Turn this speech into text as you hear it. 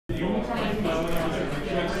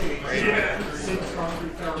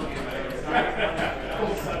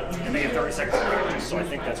And they have 30 seconds to release, so I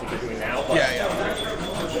think that's what they're doing now. But Yeah.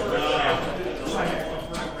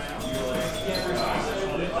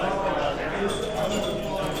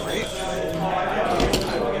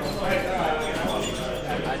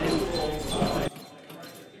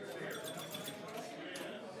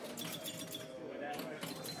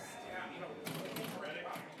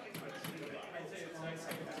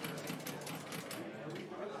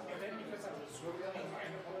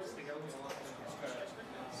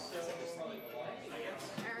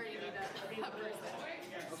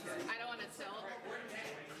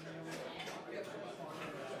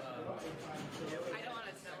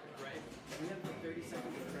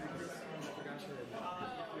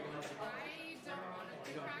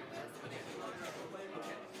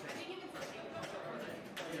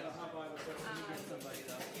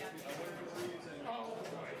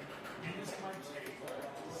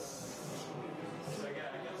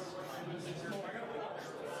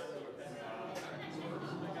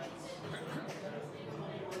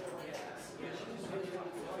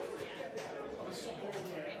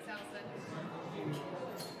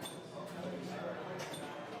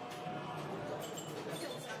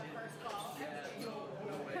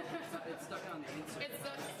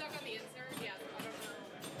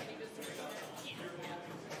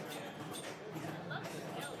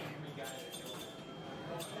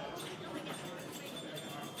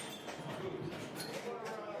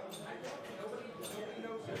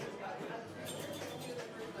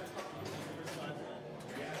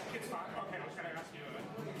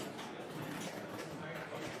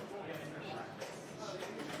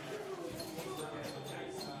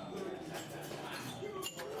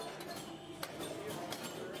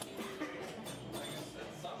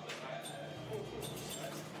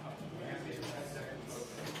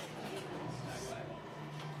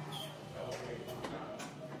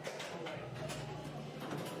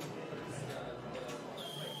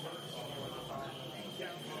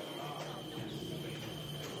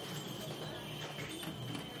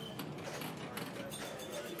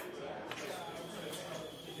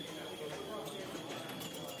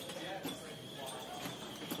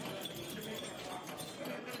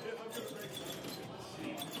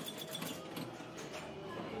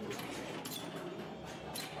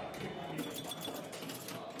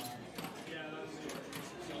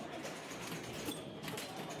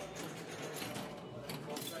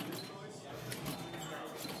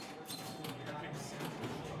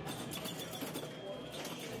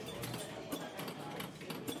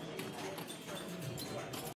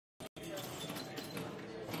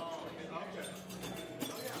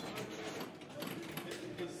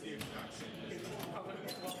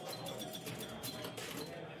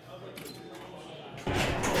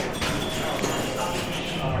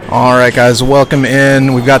 All right, guys, welcome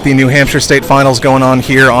in. We've got the New Hampshire State Finals going on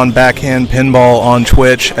here on Backhand Pinball on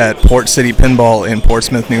Twitch at Port City Pinball in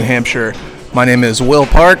Portsmouth, New Hampshire. My name is Will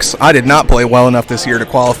Parks. I did not play well enough this year to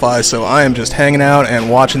qualify, so I am just hanging out and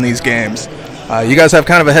watching these games. You guys have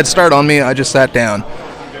kind of a head start on me. I just sat down.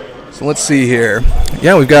 So let's see here.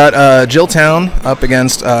 Yeah, we've got Jill Town up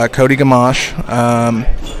against Cody Gamache.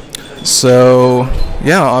 So,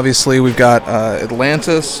 yeah, obviously we've got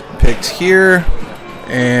Atlantis picked here.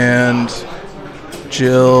 And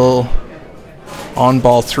Jill on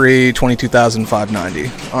ball 3,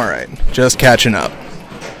 22,590. All right, just catching up.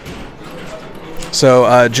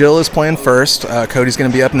 So Jill is playing first. Cody's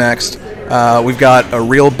going to be up next. We've got a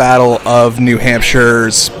real battle of New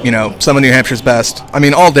Hampshire's, some of New Hampshire's best. I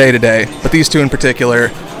mean, all day today, but these two in particular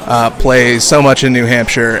play so much in New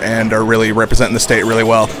Hampshire and are really representing the state really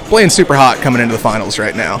well. Playing super hot coming into the finals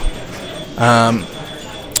right now.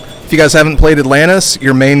 If you guys haven't played Atlantis,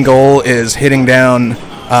 your main goal is hitting down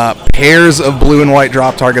pairs of blue and white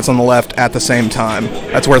drop targets on the left at the same time.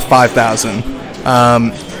 That's worth 5,000.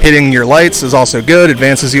 Hitting your lights is also good,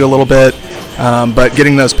 advances you a little bit, but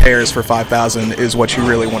getting those pairs for 5,000 is what you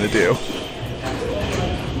really want to do.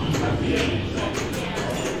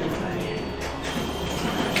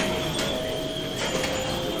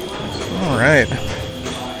 All right.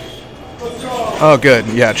 Oh, good.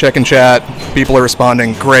 Yeah, check and chat. People are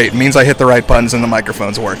responding. Great. Means I hit the right buttons and the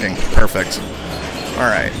microphone's working. Perfect. All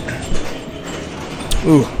right.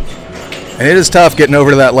 Ooh. And it is tough getting over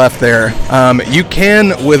to that left there. You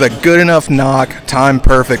can, with a good enough knock, time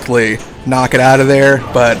perfectly, knock it out of there,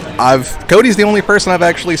 but Cody's the only person I've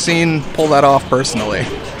actually seen pull that off personally.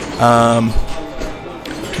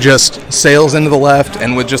 Just sails into the left,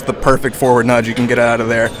 and with just the perfect forward nudge, you can get it out of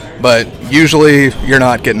there. But usually, you're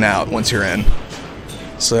not getting out once you're in.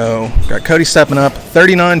 So got Cody stepping up.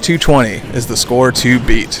 39-220 is the score to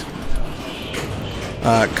beat.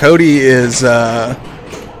 Cody is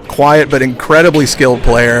quiet but incredibly skilled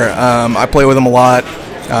player. I play with him a lot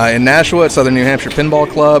in Nashua at Southern New Hampshire Pinball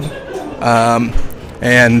Club.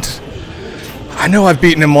 And I know I've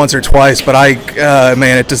beaten him once or twice, but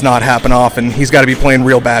man, it does not happen often. He's got to be playing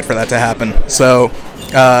real bad for that to happen. So,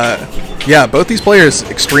 yeah, both these players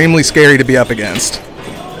extremely scary to be up against.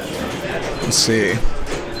 Let's see.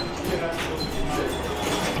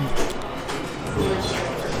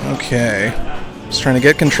 Okay. Just trying to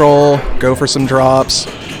get control, go for some drops.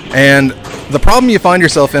 And the problem you find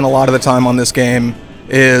yourself in a lot of the time on this game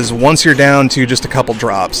is once you're down to just a couple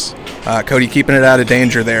drops. Cody keeping it out of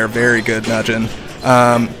danger there. Very good nudging.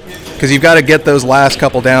 Because you've got to get those last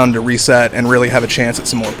couple down to reset and really have a chance at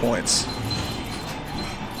some more points.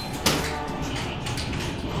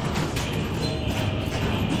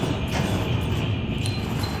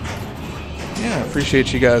 Yeah,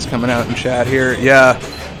 appreciate you guys coming out and chat here.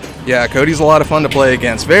 Yeah, Cody's a lot of fun to play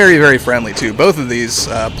against. Very, very friendly, too. Both of these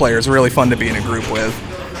players are really fun to be in a group with.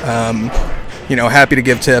 You know, happy to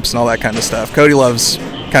give tips and all that kind of stuff. Cody loves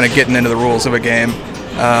kind of getting into the rules of a game.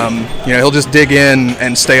 You know, he'll just dig in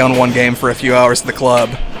and stay on one game for a few hours at the club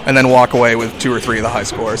and then walk away with 2 or 3 of the high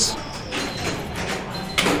scores.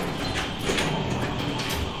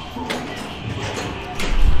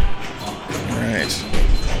 All right.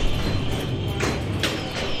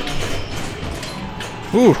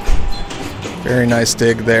 Ooh, very nice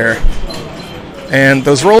dig there. And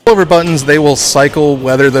those rollover buttons, they will cycle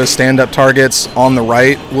whether those stand-up targets on the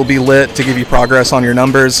right will be lit to give you progress on your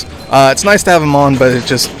numbers. It's nice to have them on, but it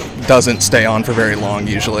just doesn't stay on for very long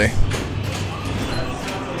usually.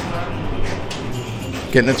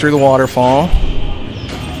 Getting it through the waterfall.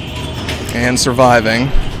 And surviving.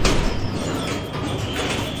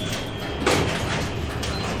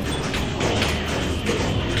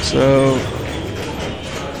 So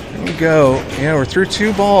go. Yeah, we're through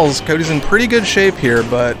 2 balls. Cody's in pretty good shape here,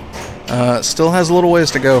 but still has a little ways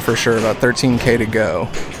to go for sure. About 13K to go.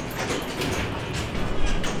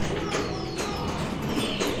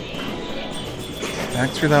 Back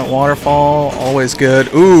through that waterfall. Always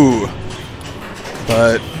good. Ooh.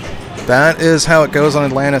 But that is how it goes on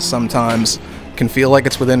Atlantis sometimes. Can feel like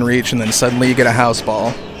it's within reach, and then suddenly you get a house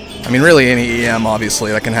ball. I mean, really any EM,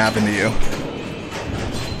 obviously, that can happen to you.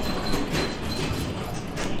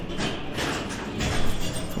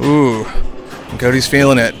 Ooh, Cody's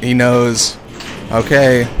feeling it. He knows,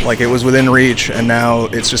 okay, like it was within reach, and now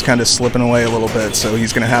it's just kind of slipping away a little bit. So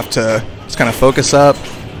he's going to have to just kind of focus up,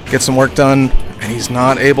 get some work done, and he's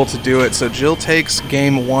not able to do it. So Jill takes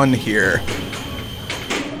game 1 here.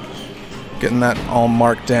 Getting that all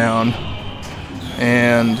marked down.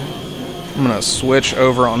 And I'm going to switch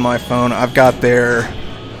over on my phone. I've got their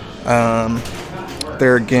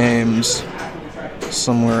games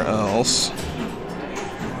somewhere else.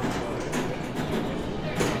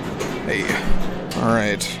 Hey.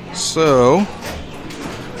 Alright, so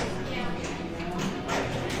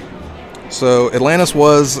Atlantis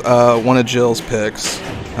was one of Jill's picks.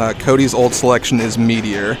 Cody's old selection is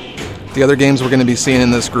Meteor. The other games we're going to be seeing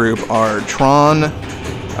in this group are Tron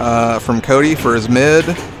from Cody for his mid,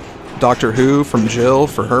 Doctor Who from Jill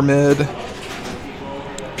for her mid.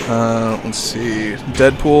 Let's see,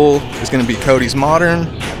 Deadpool is going to be Cody's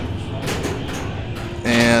modern.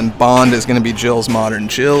 And Bond is going to be Jill's modern.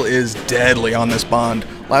 Jill is deadly on this Bond.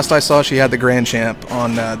 Last I saw, she had the Grand Champ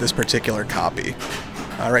on this particular copy.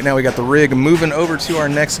 Right now we got the rig moving over to our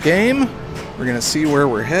next game. We're going to see where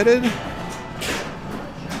we're headed.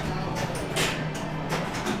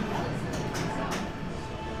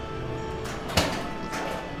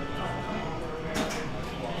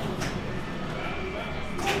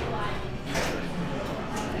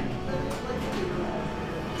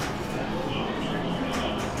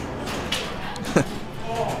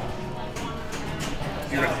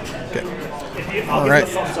 I'll give you a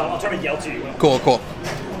thumbs up. I'll try to yell to you. Cool.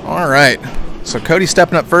 All right. So Cody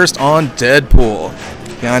stepping up first on Deadpool.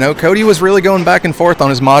 Yeah, I know Cody was really going back and forth on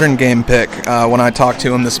his modern game pick when I talked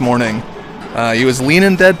to him this morning. He was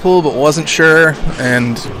leaning Deadpool but wasn't sure,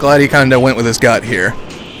 and glad he kind of went with his gut here.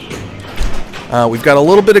 We've got a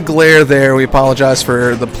little bit of glare there. We apologize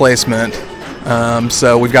for the placement.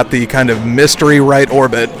 So we've got the kind of mystery right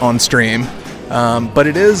orbit on stream. But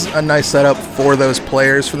it is a nice setup for those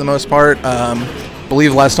players for the most part. I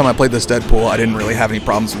believe last time I played this Deadpool, I didn't really have any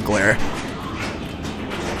problems with glare.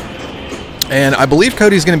 And I believe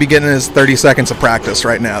Cody's going to be getting his 30 seconds of practice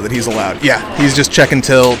right now that he's allowed. Yeah, he's just checking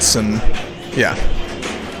tilts and yeah.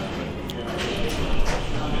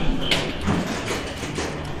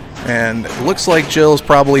 And it looks like Jill's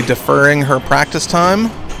probably deferring her practice time.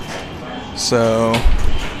 So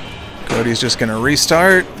Cody's just going to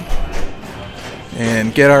restart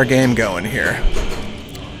and get our game going here.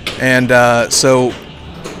 And so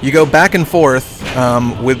you go back and forth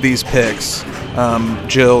with these picks.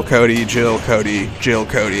 Jill, Cody, Jill, Cody, Jill,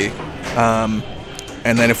 Cody. And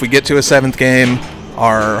then if we get to a 7th game,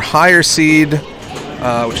 our higher seed,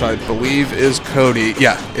 which I believe is Cody.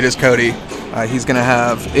 Yeah, it is Cody. He's going to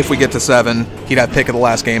have, if we get to 7, he'd have pick of the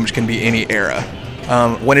last game, which can be any era.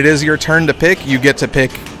 When it is your turn to pick, you get to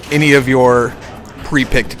pick any of your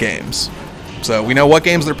pre-picked games. So we know what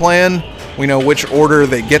games they're playing, we know which order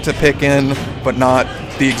they get to pick in, but not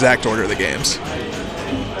the exact order of the games.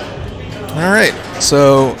 Alright,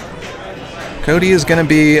 so Cody is going to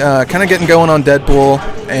be kind of getting going on Deadpool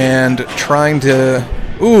and trying to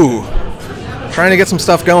get some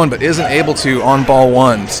stuff going, but isn't able to on ball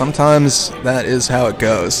 1. Sometimes that is how it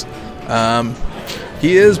goes.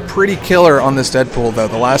 He is pretty killer on this Deadpool, though.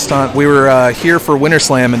 The last time we were here for Winter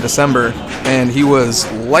Slam in December, and he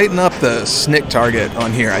was lighting up the Snick target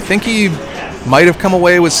on here. I think he might have come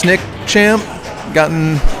away with Snick Champ,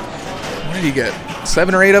 gotten, what did he get,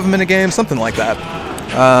 7 or 8 of them in a game, something like that.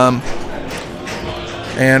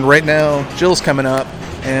 And right now, Jill's coming up,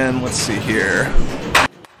 and let's see here.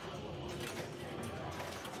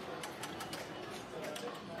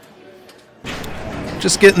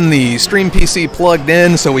 Just getting the Stream PC plugged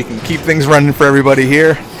in so we can keep things running for everybody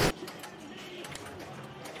here.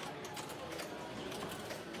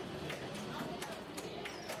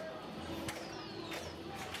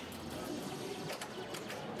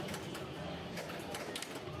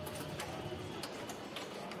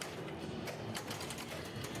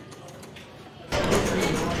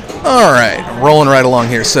 Alright, rolling right along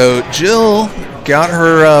here. So Jill got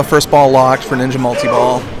her first ball locked for Ninja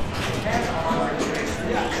Multi-Ball.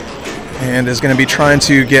 And is going to be trying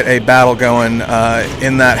to get a battle going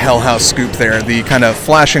in that Hell House scoop there. The kind of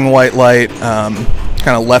flashing white light, kind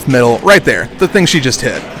of left middle, right there. The thing she just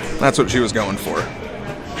hit. That's what she was going for.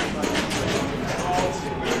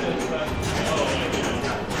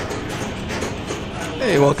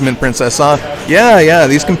 Hey, welcome in, Princess Saw. Yeah,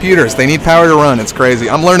 these computers, they need power to run. It's crazy.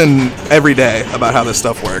 I'm learning every day about how this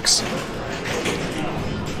stuff works.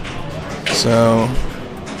 So...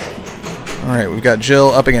 Alright, we've got Jill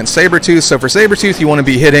up against Sabretooth. So for Sabretooth, you want to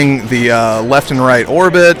be hitting the left and right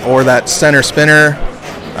orbit or that center spinner,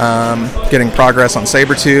 getting progress on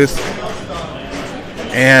Sabretooth.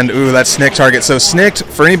 And, that Snick target. So Snicked,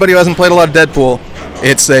 for anybody who hasn't played a lot of Deadpool,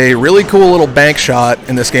 it's a really cool little bank shot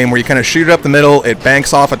in this game where you kind of shoot it up the middle, it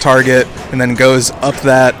banks off a target, and then goes up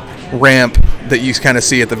that ramp that you kind of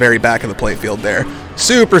see at the very back of the playfield there.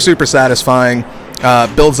 Super, super satisfying.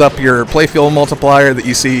 Builds up your playfield multiplier that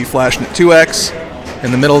you see flashing at 2x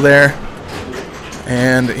in the middle there.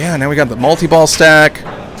 And yeah, now we got the multi-ball stack,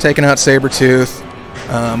 taking out Sabretooth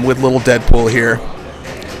with little Deadpool here.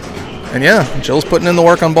 And yeah, Jill's putting in the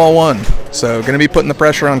work on ball 1. So going to be putting the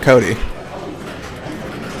pressure on Cody.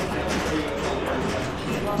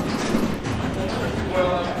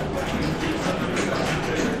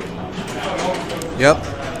 Yep.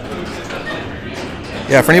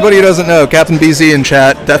 Yeah, for anybody who doesn't know, Captain BZ in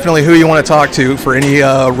chat, definitely who you want to talk to for any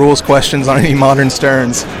rules questions on any modern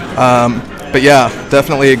Sterns. But yeah,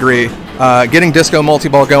 definitely agree. Getting Disco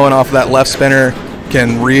Multi-Ball going off of that left spinner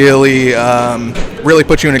can really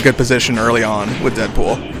put you in a good position early on with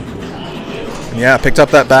Deadpool. And yeah, picked up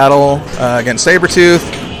that battle against Sabretooth,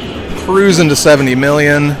 cruising to 70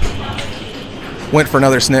 million. Went for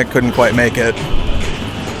another Snick, couldn't quite make it.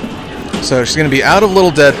 So she's going to be out of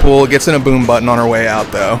little Deadpool, gets in a boom button on her way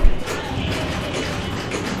out though.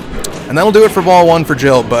 And that'll do it for ball 1 for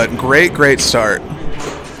Jill, but great start.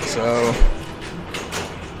 So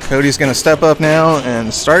Cody's going to step up now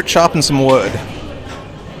and start chopping some wood.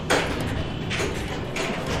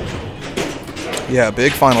 Yeah,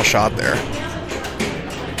 big final shot there.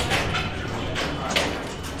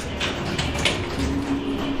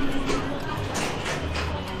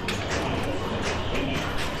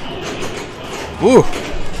 Ooh,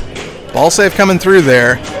 ball save coming through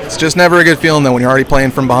there. It's just never a good feeling though when you're already playing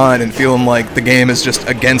from behind and feeling like the game is just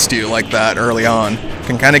against you like that early on.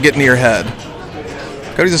 Can kind of get into your head.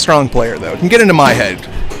 Cody's a strong player though. It can get into my head.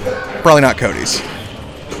 Probably not Cody's.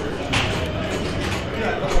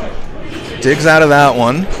 Digs out of that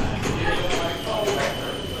one.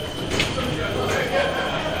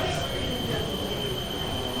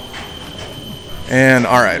 And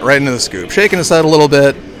alright, right into the scoop. Shaking his head a little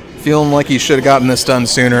bit. Feeling like he should have gotten this done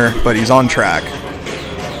sooner, but he's on track.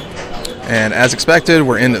 And as expected,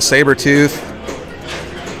 we're into Sabretooth.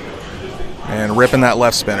 and ripping that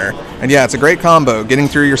left spinner. And yeah, it's a great combo, getting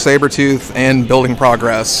through your saber tooth and building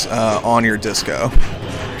progress on your disco.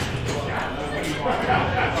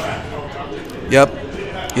 Yep.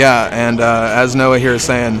 Yeah, and as Noah here is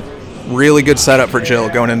saying, really good setup for Jill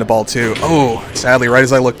going into ball 2. Oh, sadly, right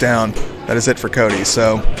as I look down, that is it for Cody.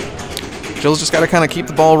 So Jill's just got to kind of keep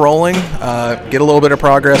the ball rolling, get a little bit of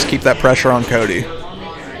progress, keep that pressure on Cody.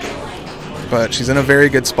 But she's in a very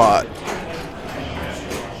good spot.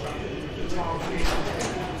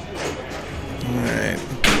 All right.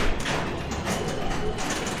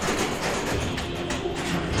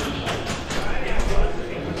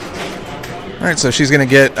 All right, so she's going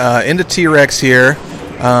to get into T-Rex here.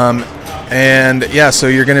 And yeah, so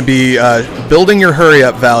you're going to be building your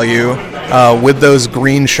hurry-up value with those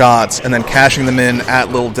green shots and then cashing them in at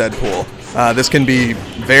Little Deadpool. This can be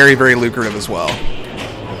very, very lucrative as well.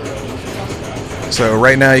 So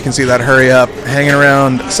right now you can see that hurry-up hanging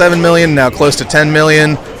around 7 million, now close to 10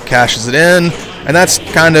 million, cashes it in. And that's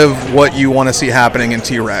kind of what you want to see happening in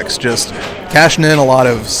T-Rex, just cashing in a lot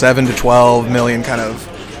of 7 to 12 million kind of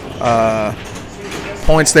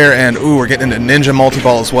points there. And ooh, we're getting into Ninja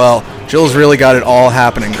multi-ball as well. Jill's really got it all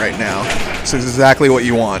happening right now. This is exactly what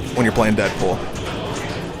you want when you're playing Deadpool.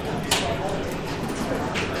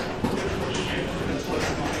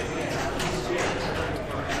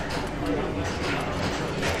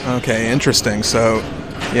 Okay, interesting. So,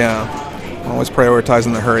 yeah, always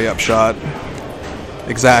prioritizing the hurry-up shot.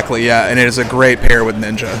 Exactly, yeah, and it is a great pair with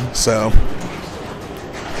Ninja, so.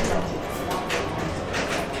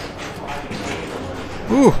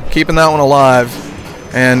 Ooh, keeping that one alive.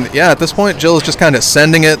 And yeah, at this point, Jill is just kind of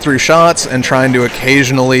sending it through shots and trying to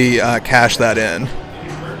occasionally cash that in.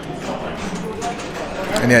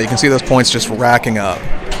 And yeah, you can see those points just racking up.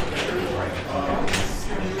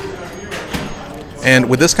 And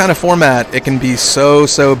with this kind of format, it can be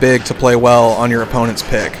so big to play well on your opponent's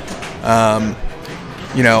pick.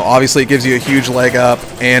 You know, obviously it gives you a huge leg up,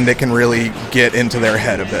 and it can really get into their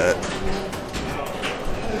head a bit.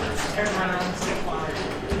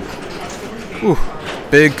 Ooh,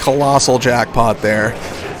 big colossal jackpot there.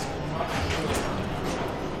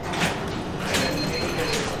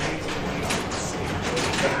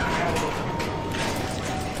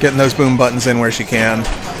 Getting those boom buttons in where she can.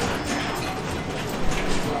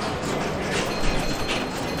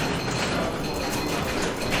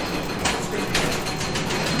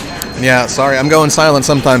 Yeah, sorry, I'm going silent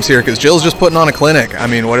sometimes here because Jill's just putting on a clinic. I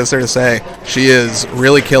mean, what is there to say? She is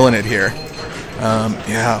really killing it here.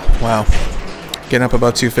 Yeah, wow. Getting up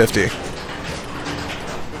above 250.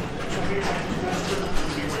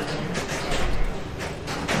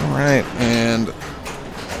 All right, and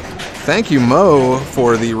thank you, Mo,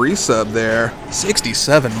 for the resub there.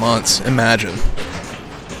 67 months, imagine.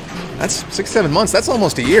 That's 6-7 months. That's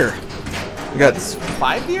almost a year. We got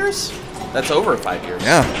 5 years? That's over 5 years.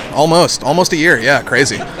 Yeah, almost a year. Yeah,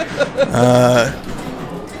 crazy.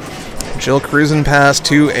 Jill cruising past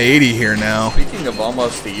 280 here now. Speaking of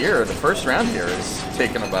almost a year, the first round here is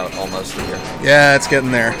taking about almost a year. Yeah, it's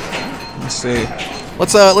getting there. Let's see.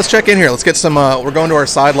 Let's check in here. Let's get some. We're going to our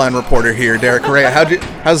sideline reporter here, Derek Correa.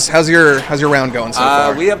 How's your round going so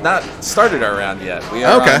far? We have not started our round yet. We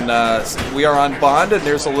are on Bond, and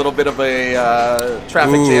there's a little bit of a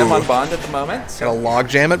traffic jam on Bond at the moment. So. Got a log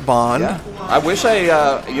jam at Bond. Yeah. I wish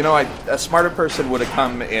a smarter person would have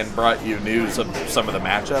come and brought you news of some of the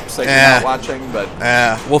matchups that you're not watching, but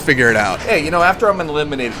we'll figure it out. Hey, after I'm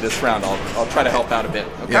eliminated this round, I'll try to help out a bit.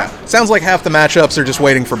 Okay? Yeah. Sounds like half the matchups are just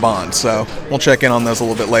waiting for Bond, so we'll check in on those a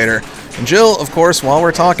little bit later. And Jill, of course, while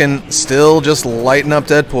we're talking, still just lighting up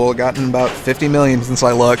Deadpool. Gotten about 50 million since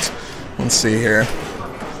I looked. Let's see here.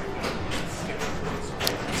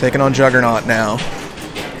 Taking on Juggernaut now.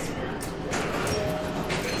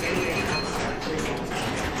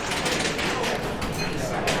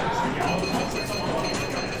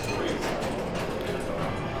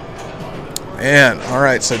 And all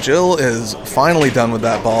right, so Jill is finally done with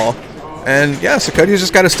that ball. And yeah, so Cody's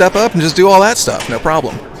just got to step up and just do all that stuff. No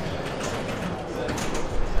problem.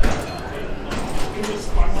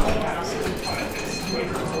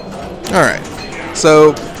 All right.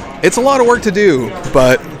 So it's a lot of work to do,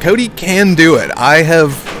 but Cody can do it. I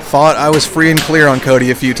have thought I was free and clear on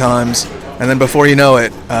Cody a few times, and then before you know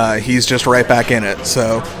it, he's just right back in it.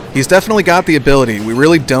 So he's definitely got the ability. We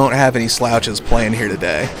really don't have any slouches playing here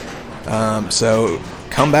today. So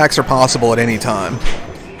comebacks are possible at any time.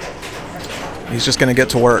 He's just going to get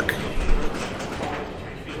to work.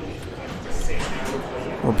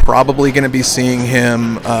 We're probably going to be seeing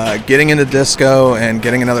him getting into disco and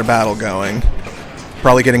getting another battle going.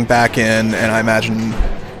 Probably getting back in, and I imagine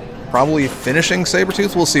Probably finishing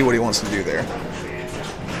Sabretooth. We'll see what he wants to do there.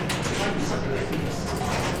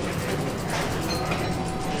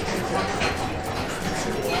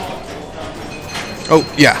 Oh,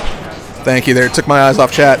 yeah. Thank you there. Took my eyes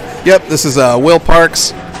off chat. Yep, this is Will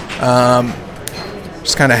Parks.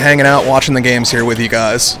 Just kind of hanging out, watching the games here with you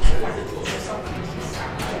guys.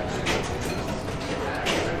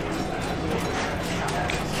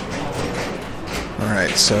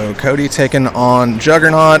 Alright, so Cody taking on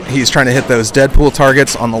Juggernaut. He's trying to hit those Deadpool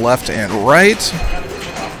targets on the left and right.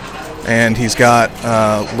 And he's got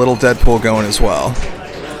little Deadpool going as well.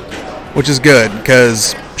 Which is good,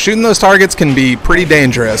 because shooting those targets can be pretty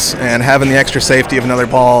dangerous, and having the extra safety of another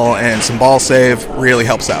ball and some ball save really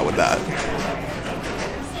helps out with that.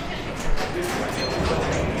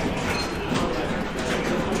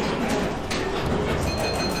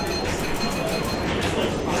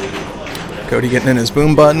 Cody getting in his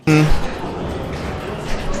boom button.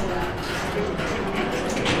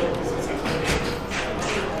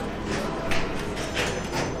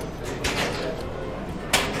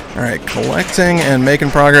 Alright, collecting and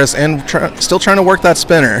making progress, and still trying to work that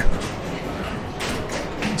spinner.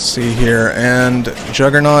 Let's see here, and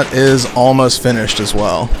Juggernaut is almost finished as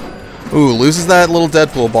well. Ooh, loses that little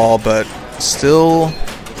Deadpool ball, but still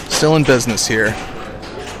in business here.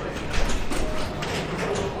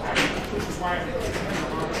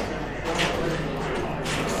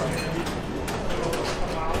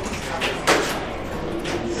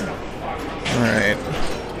 Alright.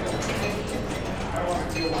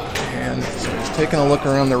 And so just taking a look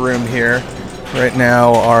around the room here. Right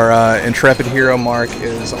now, our Intrepid Hero Mark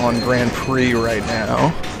is on Grand Prix right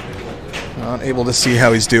now. Not able to see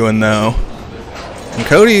how he's doing, though. And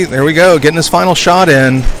Cody, there we go, getting his final shot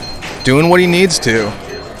in. Doing what he needs to.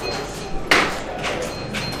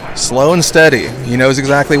 Slow and steady. He knows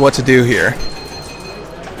exactly what to do here.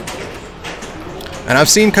 And I've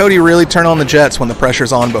seen Cody really turn on the jets when the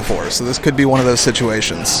pressure's on before, so this could be one of those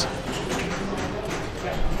situations.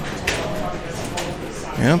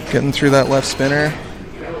 Yep, getting through that left spinner.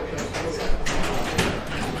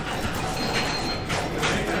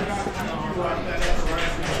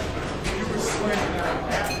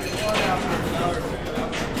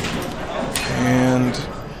 And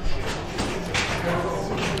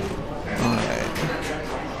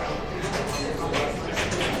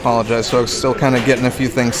apologize, folks. Still kind of getting a few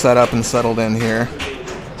things set up and settled in here.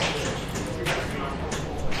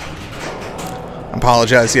 I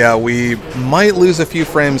apologize. Yeah, we might lose a few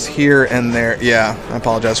frames here and there. Yeah, I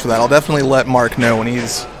apologize for that. I'll definitely let Mark know when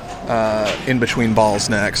he's in between balls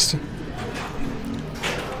next.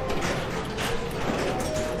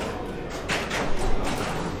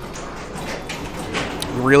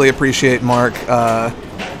 Really appreciate Mark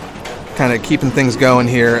kind of keeping things going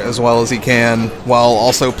here as well as he can while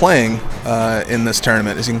also playing in this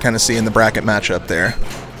tournament, as you can kind of see in the bracket matchup there.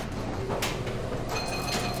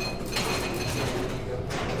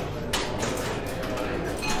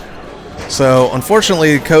 So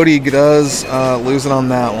unfortunately Cody does lose it on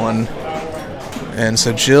that one, and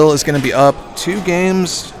so Jill is going to be up 2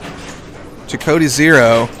 games to Cody's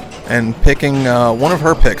 0 and picking one of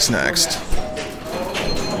her picks next.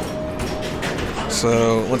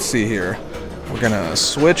 So let's see here. We're going to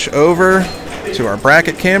switch over to our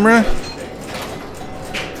bracket camera.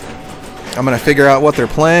 I'm going to figure out what they're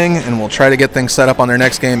playing, and we'll try to get things set up on their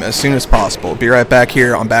next game as soon as possible. Be right back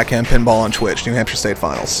here on Backhand Pinball on Twitch, New Hampshire State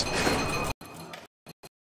Finals.